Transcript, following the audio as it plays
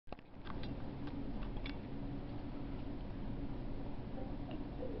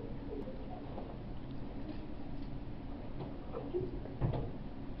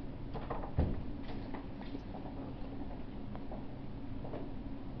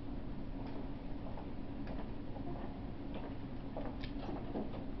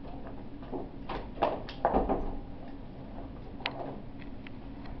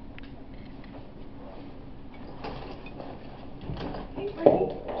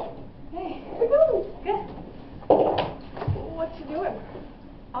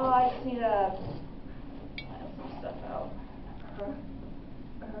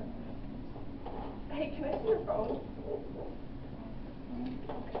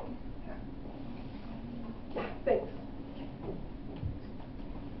Yeah, thanks.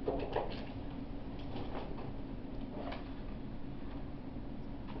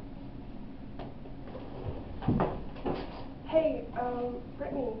 Hey,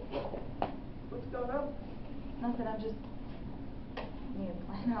 Brittany, what's going on? Nothing, I just need to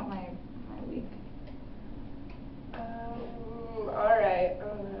plan out my week. Alright,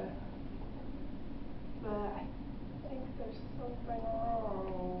 but I think there's something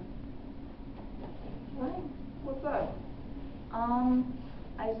wrong. What? What's up? I'm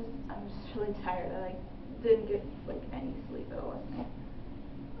just really tired. I didn't get any sleep at all last night.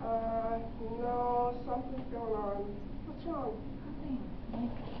 No, something's going on. What's wrong?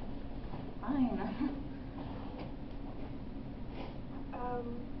 Nothing. Fine.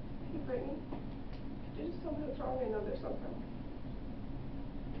 Hey Brittany, could you just tell me what's wrong? I know there's something.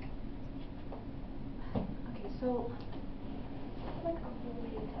 Okay, so I have a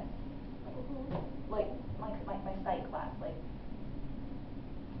really big test. Like my psych class,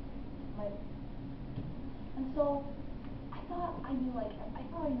 and so I thought I knew everything.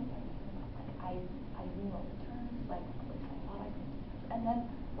 I knew all the terms, at least I thought I could. And then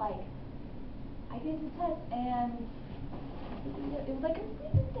I did the test and it was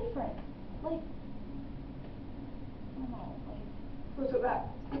completely different. I don't know, Was it that?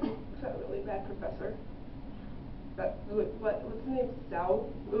 Was that a really bad professor? What's his name? Sal?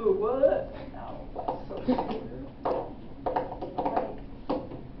 Ooh, what? No. So weird. I don't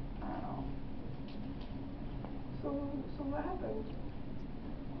know. So what happened?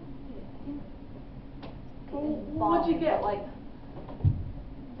 I think What'd you get? 70.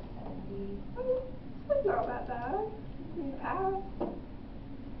 It's not that bad. You passed.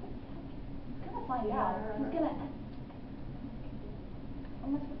 He's gonna find out. He's gonna.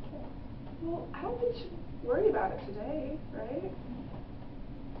 Unless we kill. Well, I don't think you should worry about it today, right?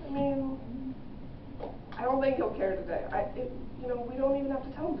 I mean, I don't think he'll care today. We don't even have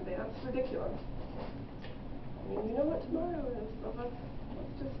to tell him today. That's ridiculous. I mean, you know what tomorrow is, so let's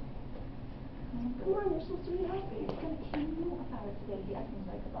just. Come on, you're supposed to be happy. He knew about it today. He asked me, he's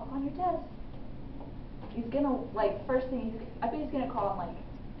like, on your test. He's gonna, first thing, I think he's gonna call in,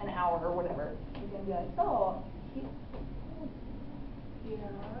 an hour or whatever. He's gonna be like, so, Yeah.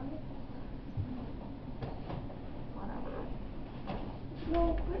 Whatever.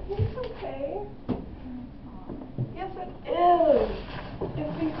 No, but it's okay. Yes, it is.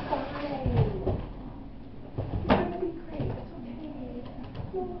 It'll be fine. It's gonna be great. It's okay.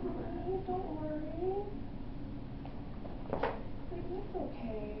 Don't worry. It's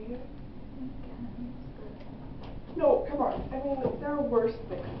okay. No, come on. I mean, there are worse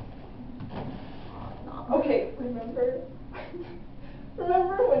things. Okay, remember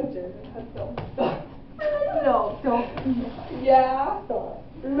when Jared had Bell's palsy? No, don't. Yeah.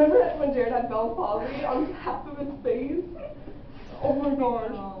 Remember when Jared had Bell's palsy on half of his face? Oh my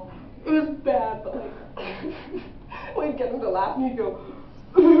gosh. No. It was bad, but we'd get him to laugh and he'd go.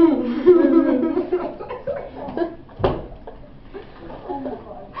 Oh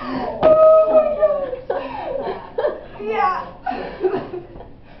my gosh. Yeah.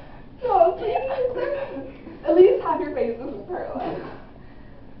 No, please. At least half your face isn't paralyzed.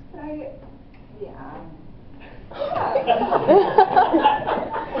 Right? Yeah.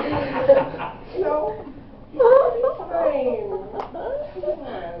 No. It's fine. Come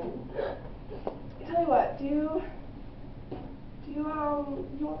on. Tell you what, do you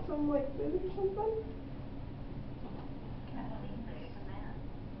want some food or something?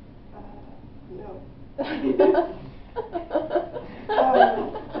 No.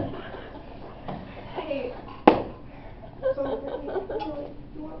 Hey, so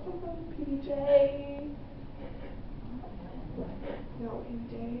you want some PJ? No,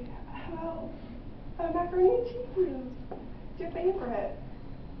 PJ. How about macaroni and cheese? It's your favorite.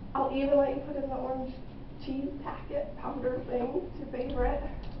 I'll even let you put in the orange cheese packet powder thing. It's your favorite.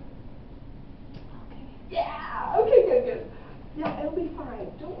 Okay. Yeah. Okay. Good. Yeah, it'll be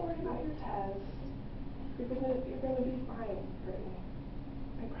fine. Don't worry about your test. You're gonna be fine, Brittany.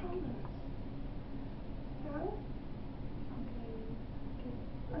 I promise. Yeah? Okay.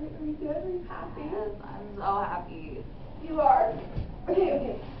 Are you good? Are you happy? Yes, I'm so happy. You are?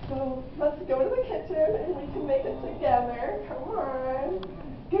 Okay. So let's go to the kitchen and we can make it together. Come on.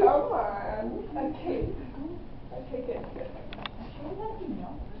 Okay. Okay, good. Sure you got the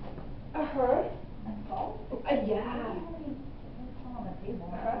milk? Uh-huh. And salt? Yeah.